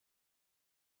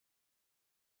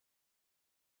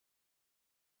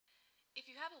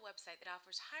have a website that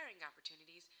offers hiring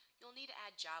opportunities, you'll need to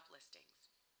add job listings.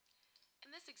 In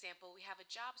this example, we have a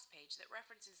jobs page that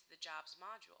references the jobs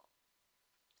module.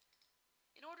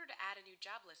 In order to add a new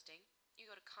job listing, you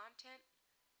go to Content,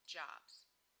 Jobs.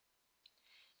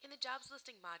 In the Jobs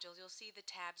Listing module, you'll see the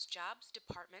tabs Jobs,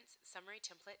 Departments, Summary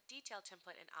Template, Detail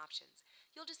Template, and Options.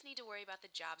 You'll just need to worry about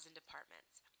the jobs and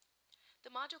departments.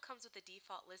 The module comes with a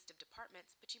default list of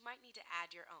departments, but you might need to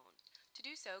add your own. To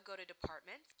do so, go to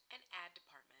Departments and Add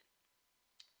Department.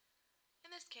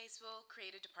 In this case, we'll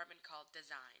create a department called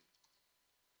Design.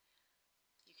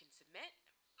 You can submit,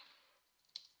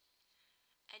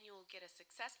 and you will get a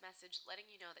success message letting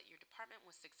you know that your department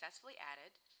was successfully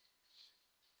added.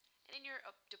 And in your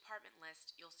department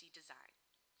list, you'll see Design.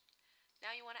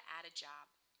 Now you want to add a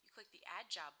job. You click the Add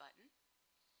Job button,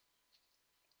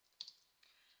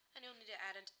 and you'll need to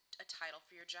add a title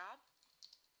for your job.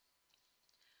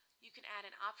 You can add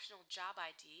an optional job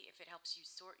ID if it helps you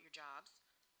sort your jobs.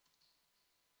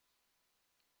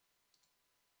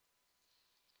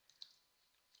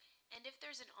 And if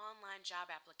there's an online job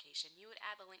application, you would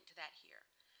add the link to that here.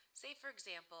 Say, for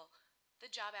example, the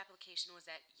job application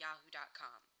was at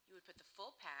yahoo.com. You would put the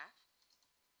full path,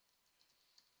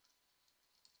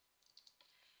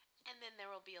 and then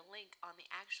there will be a link on the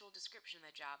actual description of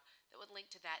the job that would link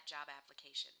to that job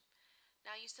application.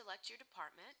 Now you select your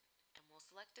department, and we'll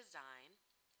select Design,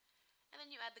 and then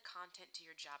you add the content to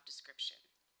your job description.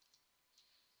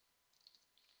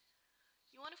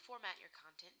 You want to format your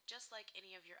content just like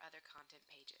any of your other content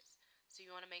pages. So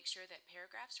you want to make sure that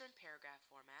paragraphs are in paragraph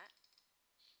format.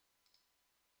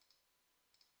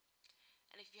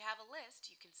 And if you have a list,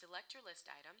 you can select your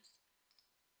list items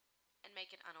and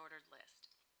make an unordered list.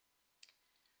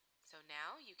 So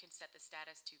now you can set the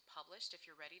status to published if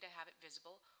you're ready to have it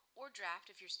visible, or draft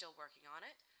if you're still working on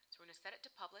it. So we're going to set it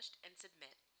to published and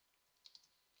submit.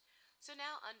 So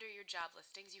now under your job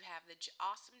listings, you have the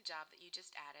awesome job that you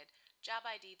just added, job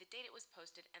ID, the date it was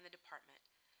posted, and the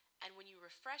department. And when you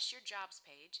refresh your jobs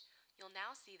page, you'll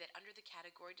now see that under the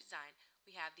category Design,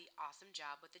 we have the awesome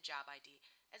job with the job ID,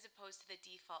 as opposed to the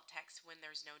default text when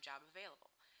there's no job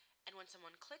available. And when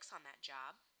someone clicks on that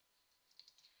job,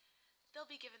 they'll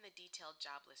be given the detailed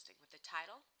job listing with the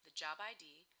title, the job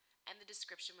ID, and the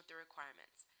description with the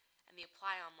requirements. And the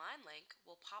Apply Online link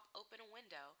will pop open a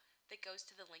window that goes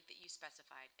to the link that you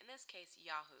specified, in this case,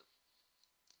 Yahoo.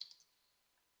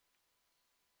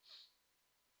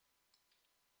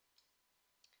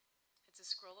 It's a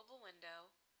scrollable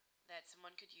window that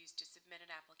someone could use to submit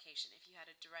an application if you had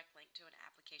a direct link to an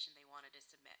application they wanted to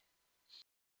submit.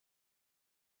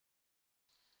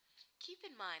 Keep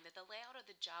in mind that the layout of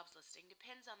the jobs listing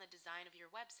depends on the design of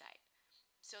your website,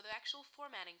 so the actual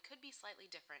formatting could be slightly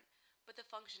different, but the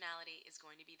functionality is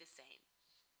going to be the same.